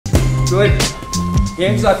Good.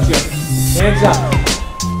 Hands up, Jim. Hands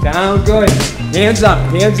up. Down, good. Hands up,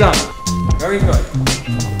 hands up. Very good.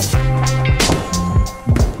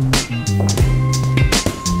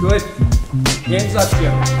 Good. Hands up,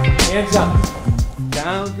 Jim. Hands up.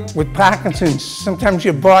 Down, good. With Parkinson's, sometimes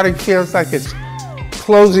your body feels like it's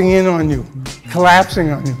closing in on you, collapsing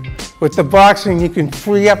on you. With the boxing, you can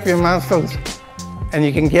free up your muscles and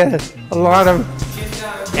you can get a lot of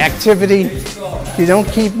activity. If you don't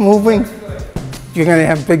keep moving, you're going to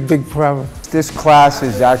have big problems. This class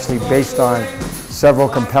is actually based on several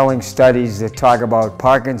compelling studies that talk about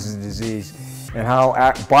Parkinson's disease and how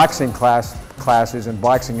boxing classes and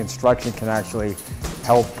boxing instruction can actually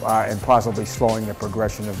help in possibly slowing the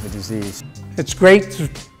progression of the disease. It's great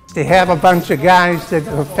to have a bunch of guys that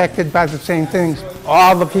are affected by the same things.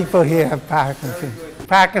 All the people here have Parkinson's.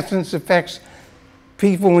 Parkinson's affects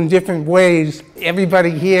people in different ways.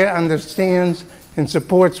 Everybody here understands and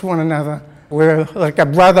supports one another. We're like a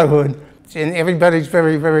brotherhood, and everybody's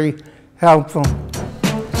very helpful.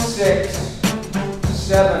 6,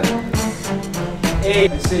 7,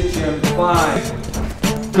 8, sit Jim,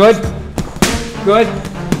 5. Good, good,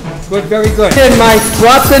 good, very good. In, Mike,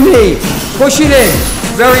 drop the knee, push it in,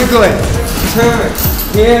 very good. Turn,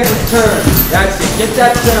 here, turn, that's it, get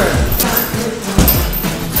that turn.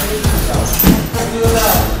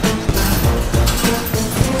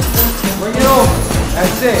 Bring it over,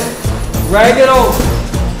 that's it. Drag it over.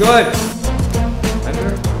 Good.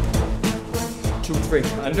 Under. 2, 3.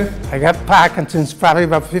 Under. I got Parkinson's probably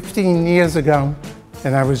about 15 years ago,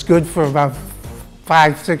 and I was good for about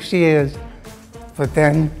 5, 6 years. But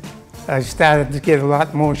then I started to get a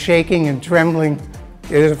lot more shaking and trembling.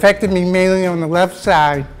 It affected me mainly on the left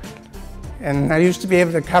side, and I used to be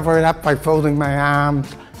able to cover it up by folding my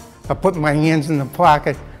arms or putting my hands in the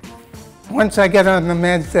pocket. Once I got on the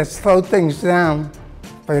meds, that slowed things down.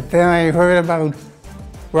 But then I heard about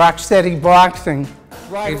rock-steady boxing.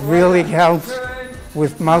 It really helps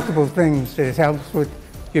with multiple things. It helps with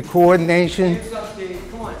your coordination,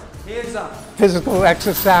 physical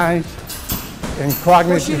exercise, and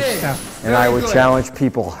cognitive stuff. And I would challenge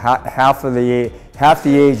people half the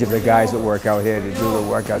age of the guys that work out here to do the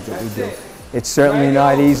workouts that we do. It's certainly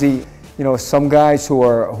not easy. You know, some guys who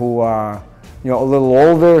are you know, a little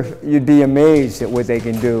older, you'd be amazed at what they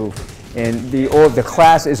can do. And the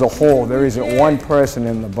class as a whole, there isn't one person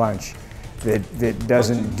in the bunch that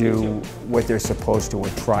doesn't do what they're supposed to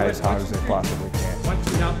and try as hard as they possibly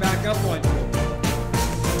can. Now back up one.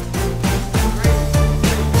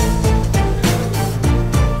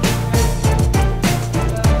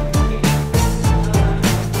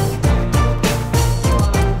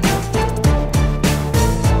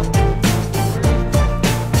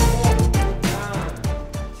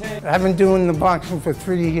 I've been doing the boxing for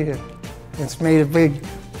 3 years. It's made a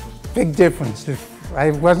big difference. If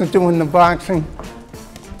I wasn't doing the boxing,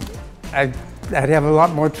 I'd have a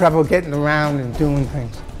lot more trouble getting around and doing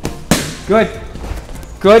things. Good,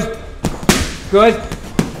 good, good,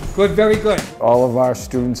 good, very good. All of our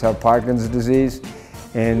students have Parkinson's disease,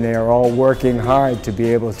 and they're all working hard to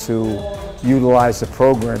be able to utilize the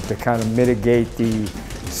program to kind of mitigate the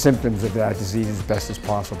symptoms of that disease as best as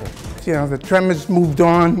possible. You know, the tremors moved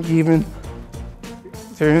on even.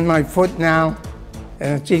 They're in my foot now,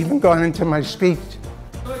 and it's even gone into my speech.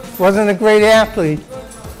 Wasn't a great athlete,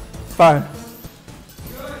 but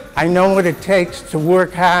I know what it takes to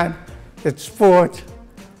work hard at sport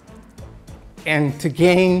and to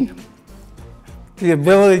gain the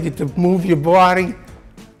ability to move your body,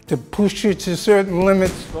 to push you to certain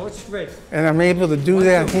limits. And I'm able to do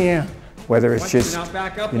that here. Whether it's just,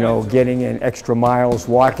 you know, getting in extra miles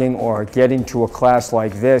walking or getting to a class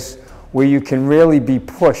like this where you can really be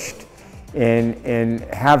pushed and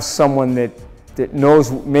have someone that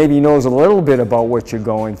maybe knows a little bit about what you're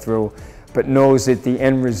going through, but knows that the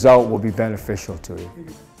end result will be beneficial to you.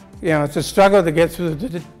 You know, it's a struggle to get through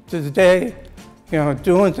the day, you know,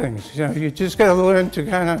 doing things. You know, you just got to learn to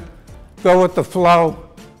kind of go with the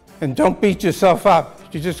flow and don't beat yourself up.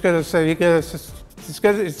 You just got to say,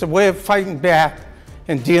 it's a way of fighting back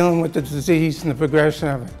and dealing with the disease and the progression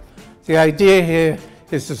of it. The idea here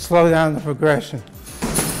is to slow down the progression.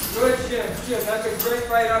 Good, Jim. That's a great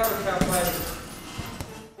right uppercut, buddy.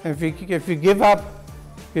 If you give up,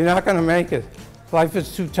 you're not going to make it. Life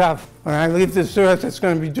is too tough. When I leave this earth, it's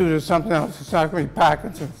going to be due to something else. It's not going to be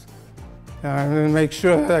Parkinson's. I'm going to make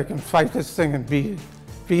sure that I can fight this thing and beat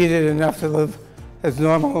it enough to live as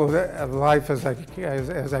normal a life as I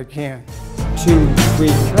can. 2, 3.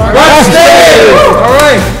 Rock steady! All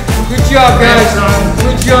right. Good job, guys.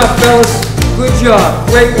 Good job, fellas. Good job.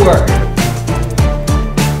 Great work.